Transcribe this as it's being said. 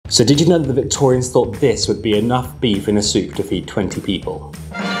So did you know that the Victorians thought this would be enough beef in a soup to feed 20 people?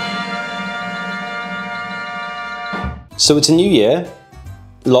 So it's a new year,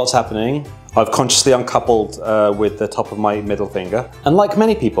 lots happening. I've consciously uncoupled with the top of my middle finger. And like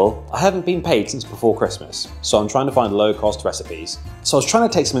many people, I haven't been paid since before Christmas. So I'm trying to find low-cost recipes. So I was trying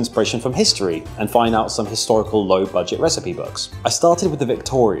to take some inspiration from history and find out some historical low-budget recipe books. I started with the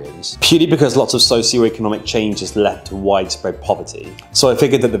Victorians, purely because lots of socio-economic changes led to widespread poverty. So I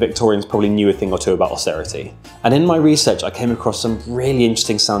figured that the Victorians probably knew a thing or two about austerity. And in my research, I came across some really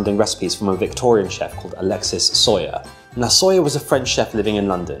interesting sounding recipes from a Victorian chef called Alexis Soyer. Now, Soyer was a French chef living in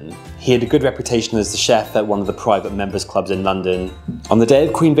London. He had a good reputation as the chef at one of the private members' clubs in London. On the day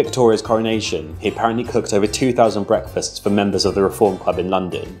of Queen Victoria's coronation, he apparently cooked over 2,000 breakfasts for members of the Reform Club in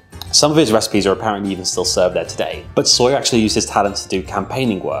London. Some of his recipes are apparently even still served there today. But Soyer actually used his talents to do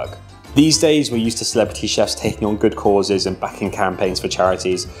campaigning work. These days, we're used to celebrity chefs taking on good causes and backing campaigns for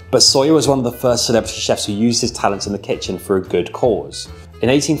charities, but Soyer was one of the first celebrity chefs who used his talents in the kitchen for a good cause. In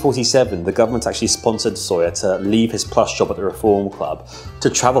 1847, the government actually sponsored Soyer to leave his plush job at the Reform Club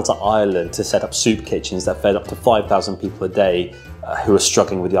to travel to Ireland to set up soup kitchens that fed up to 5,000 people a day who were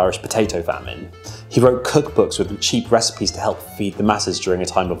struggling with the Irish potato famine. He wrote cookbooks with cheap recipes to help feed the masses during a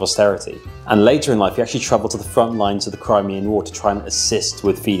time of austerity. And later in life, he actually travelled to the front lines of the Crimean War to try and assist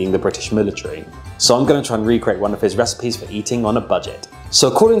with feeding the British military. So I'm going to try and recreate one of his recipes for eating on a budget. So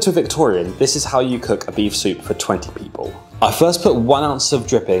according to a Victorian, this is how you cook a beef soup for 20 people. I first put 1 ounce of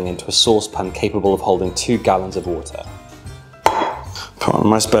dripping into a saucepan capable of holding 2 gallons of water. Put on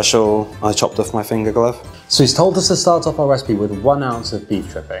my special, I chopped off my finger glove. So he's told us to start off our recipe with 1 ounce of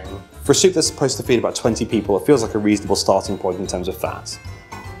beef dripping. For a soup that's supposed to feed about 20 people, it feels like a reasonable starting point in terms of fat.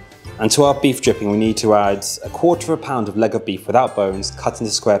 And to our beef dripping, we need to add 1/4 pound of leg of beef without bones, cut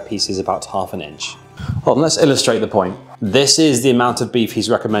into square pieces about 1/2 inch. Well, let's illustrate the point. This is the amount of beef he's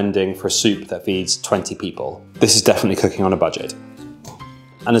recommending for a soup that feeds 20 people. This is definitely cooking on a budget.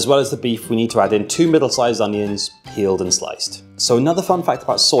 And as well as the beef, we need to add in 2 middle-sized onions, peeled and sliced. So another fun fact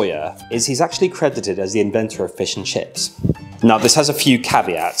about Soyer is he's actually credited as the inventor of fish and chips. Now this has a few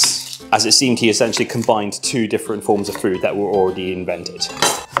caveats, as it seemed he essentially combined 2 different forms of food that were already invented.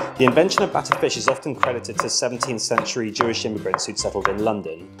 The invention of battered fish is often credited to 17th century Jewish immigrants who'd settled in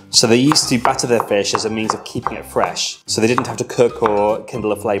London. So they used to batter their fish as a means of keeping it fresh, so they didn't have to cook or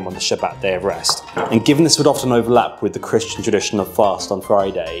kindle a flame on the Shabbat day of rest. And given this would often overlap with the Christian tradition of fast on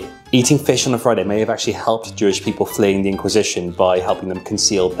Friday, eating fish on a Friday may have actually helped Jewish people fleeing the Inquisition by helping them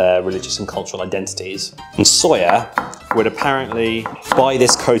conceal their religious and cultural identities. And Soyer would apparently buy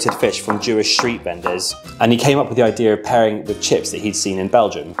this coated fish from Jewish street vendors, and he came up with the idea of pairing it with chips that he'd seen in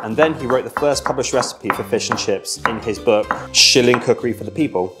Belgium. And then he wrote the first published recipe for fish and chips in his book, Shilling, Cookery for the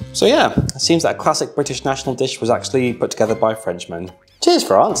People. So yeah, it seems that a classic British national dish was actually put together by Frenchmen. Cheers,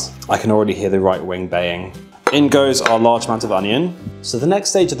 France! I can already hear the right wing baying. In goes our large amount of onion. So the next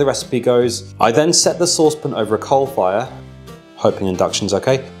stage of the recipe goes, I then set the saucepan over a coal fire, hoping induction's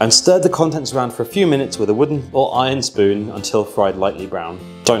okay, and stirred the contents around for a few minutes with a wooden or iron spoon until fried lightly brown.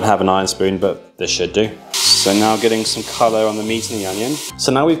 Don't have an iron spoon, but this should do. So now getting some colour on the meat and the onion.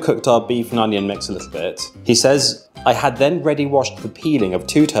 So now we've cooked our beef and onion mix a little bit. He says, I had then ready washed the peeling of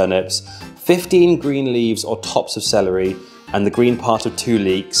 2 turnips, 15 green leaves or tops of celery, and the green part of 2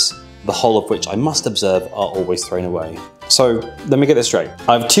 leeks, the whole of which I must observe are always thrown away. So let me get this straight.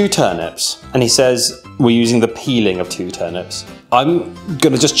 I have 2 turnips, and he says we're using the peeling of 2 turnips. I'm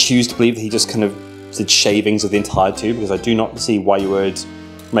gonna just choose to believe that he just kind of did shavings of the entire 2, because I do not see why you would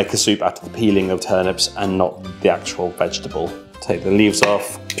make a soup out of the peeling of turnips and not the actual vegetable. Take the leaves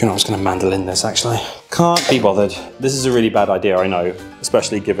off. You know, I was gonna mandolin this actually. Can't be bothered. This is a really bad idea, I know,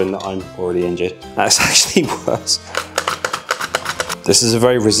 especially given that I'm already injured. That's actually worse. This is a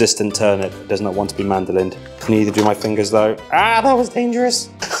very resistant turnip. It does not want to be mandolined. Neither do my fingers though. Ah, that was dangerous.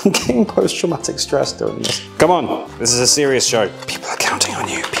 I'm getting post-traumatic stress doing this. Come on, this is a serious show. People are counting on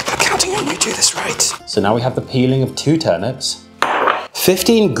you. People are counting on you. Do this right. So now we have the peeling of 2 turnips,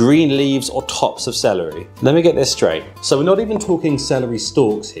 15 green leaves or tops of celery. Let me get this straight. So we're not even talking celery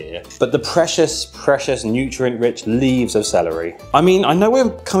stalks here, but the precious, precious nutrient-rich leaves of celery. I mean, I know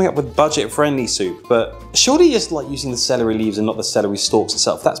we're coming up with budget-friendly soup, but surely just like using the celery leaves and not the celery stalks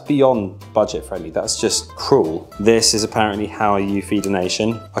itself. That's beyond budget-friendly. That's just cruel. This is apparently how you feed a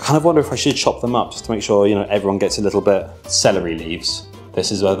nation. I kind of wonder if I should chop them up just to make sure, you know, everyone gets a little bit. Celery leaves.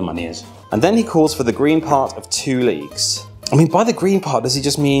 This is where the money is. And then he calls for the green part of 2 leeks. I mean, by the green part, does he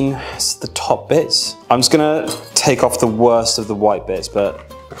just mean the top bits? I'm just gonna take off the worst of the white bits, but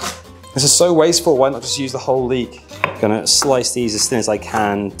this is so wasteful. Why not just use the whole leek? Gonna slice these as thin as I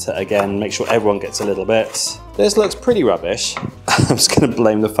can to, again, make sure everyone gets a little bit. This looks pretty rubbish. I'm just gonna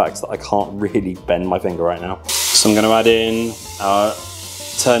blame the fact that I can't really bend my finger right now. So I'm gonna add in our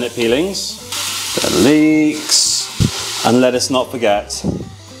turnip peelings, the leeks, and let us not forget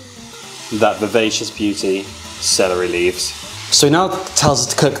that vivacious beauty, celery leaves. So now it tells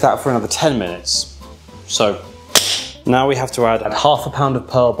us to cook that for another 10 minutes. So now we have to add half a pound of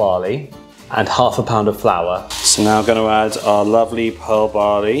pearl barley and half a pound of flour. So now I'm going to add our lovely pearl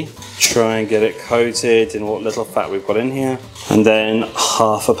barley, try and get it coated in what little fat we've got in here. And then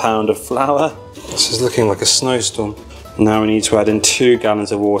half a pound of flour. This is looking like a snowstorm. Now we need to add in 2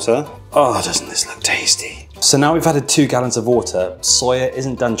 gallons of water. Oh, doesn't this look tasty? So now we've added 2 gallons of water, Soyer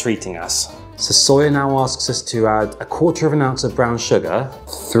isn't done treating us. So Soyer now asks us to add 1/4 ounce of brown sugar,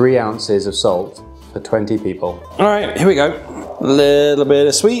 3 ounces of salt for 20 people. All right, here we go. A little bit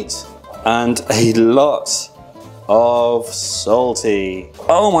of sweet and a lot of salty.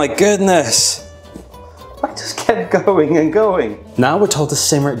 Oh my goodness. I just kept going and going. Now we're told to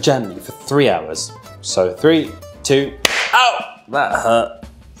simmer it gently for 3 hours. So 3, 2, ow, that hurt.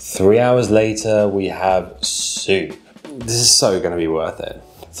 3 hours later, we have soup. This is so gonna be worth it.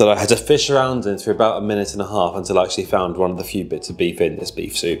 So I had to fish around in for about 1.5 minutes until I actually found one of the few bits of beef in this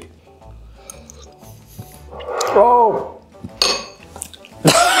beef soup. Oh!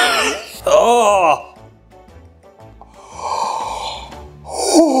 Oh!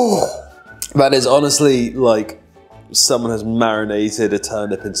 That is honestly like someone has marinated a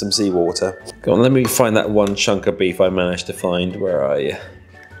turnip in some seawater. Go on, let me find that one chunk of beef I managed to find. Where are you?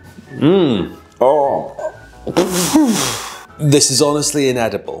 Mmm. Oh. This is honestly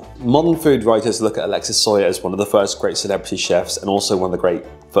inedible. Modern food writers look at Alexis Soyer as one of the first great celebrity chefs and also one of the great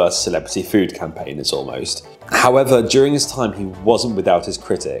first celebrity food campaigners almost. However, during his time he wasn't without his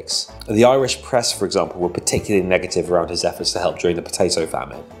critics. The Irish press, for example, were particularly negative around his efforts to help during the potato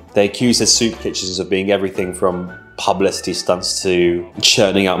famine. They accused his soup kitchens of being everything from publicity stunts to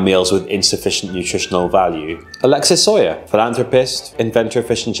churning out meals with insufficient nutritional value. Alexis Soyer, philanthropist, inventor of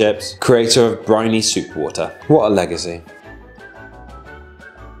fish and chips, creator of briny soup water. What a legacy.